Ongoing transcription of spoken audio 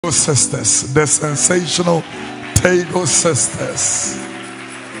Sisters, the sensational Tagoe Sisters.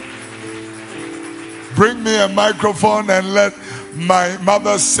 Bring me a microphone and let my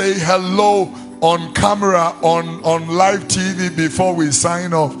mother say hello on camera, on live TV before we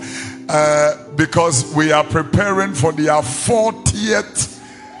sign off, because we are preparing for their 40th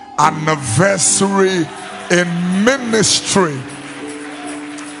anniversary in ministry.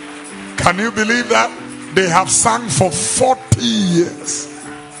 Can you believe that? They have sung for 40 years.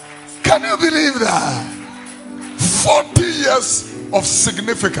 Can you believe that? 40 years of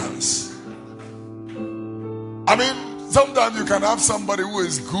significance. I mean, sometimes you can have somebody who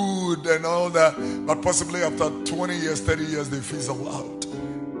is good and all that, but possibly after 20 years, 30 years, they fizzle out.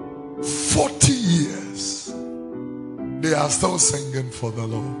 40 years, they are still singing for the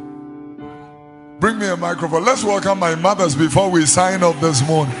Lord. Bring me a microphone. Let's welcome my mothers before we sign off this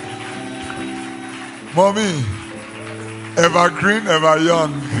morning. Mommy, ever green, ever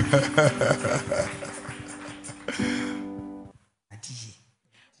young.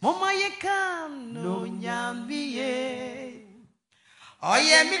 Mama ye can no nyambiye.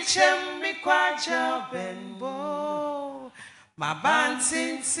 Oye mi chem mi kwacha benbo. Ma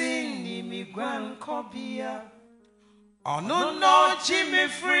bantin tin ni mi gwan kobia. Ono no jimi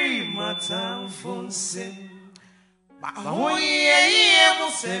free matam funsin. Ma hoye mo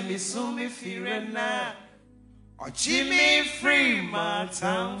se mi sumi firena. O jimi free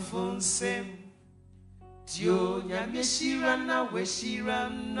matam funsin. Dio nyame shirana we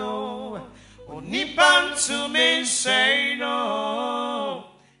shirano onipan to me say no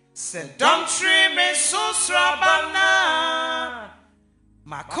said don't treat me so srabana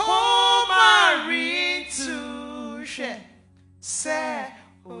makoma ritu she say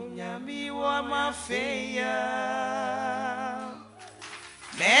onyami wa mafeya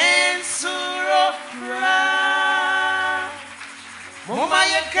mensuro ra moma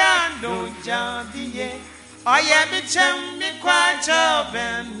yekando jambiye. Oye mi chem mi kwacha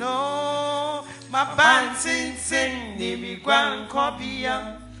beno ma bantin sing ni mi gwan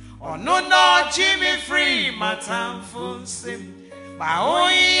kobia ono no jimi free matam funsim ma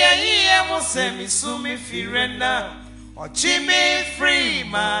oye mo se mi sumi firena o jimi free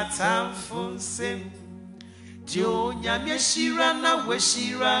matam funsim dio nyame shirana we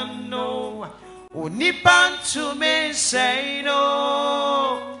shirano onipan to me say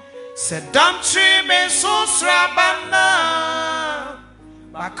no. Said don't treat me so srabana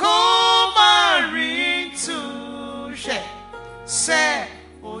makoma ritu she say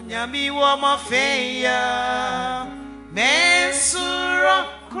onyami wa mafeya mensura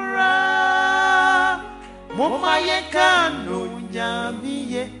kura moma ye kano nyami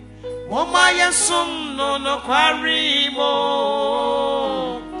ye moma ye sum no kwarimo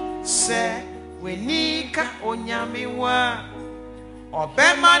say we nika onyami wa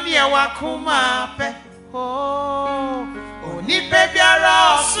Obemani wakuma pe oh oni pe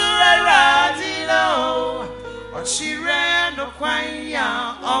biara osurera dilo oshire no kwanya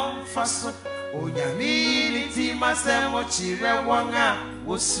onfaso onyami ti masem ochire wonga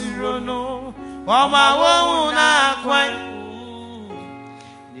wosuro no oma wo na kwan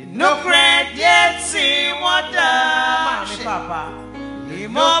ni no credit yet see wonder mami papa ni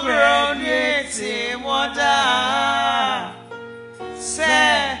mo bro yet wonder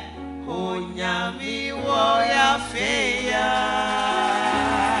say onyami wo ya feya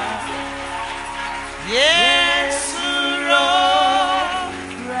yesuro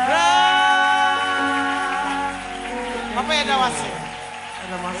ra papa ya dawase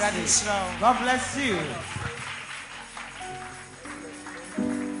God bless you.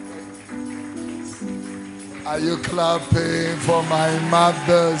 Are you clapping for my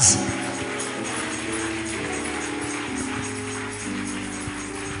mothers?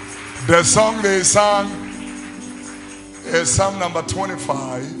 The song they sang is Psalm number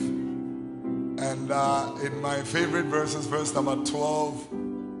 25, and in my favorite verses, verse number 12.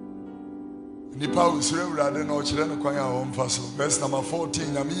 Verse number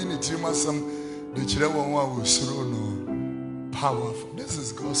 14. Powerful. This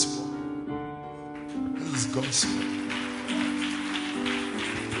is gospel. This is gospel.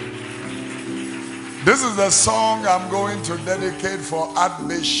 This is the song I'm going to dedicate for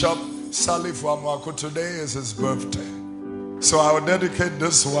Archbishop Salif Wamwako. Today is his birthday, so I will dedicate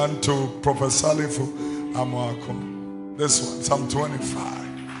this one to Prophet Salif Wamwako. This one, Psalm 25.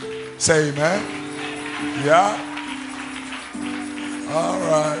 Say amen. Yeah. All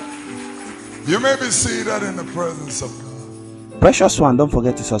right. You may be seated in the presence of God. Precious one, don't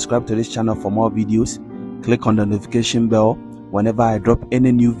forget to subscribe to this channel for more videos. Click on the notification bell. Whenever I drop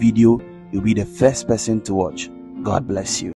any new video, you'll be the first person to watch. God bless you.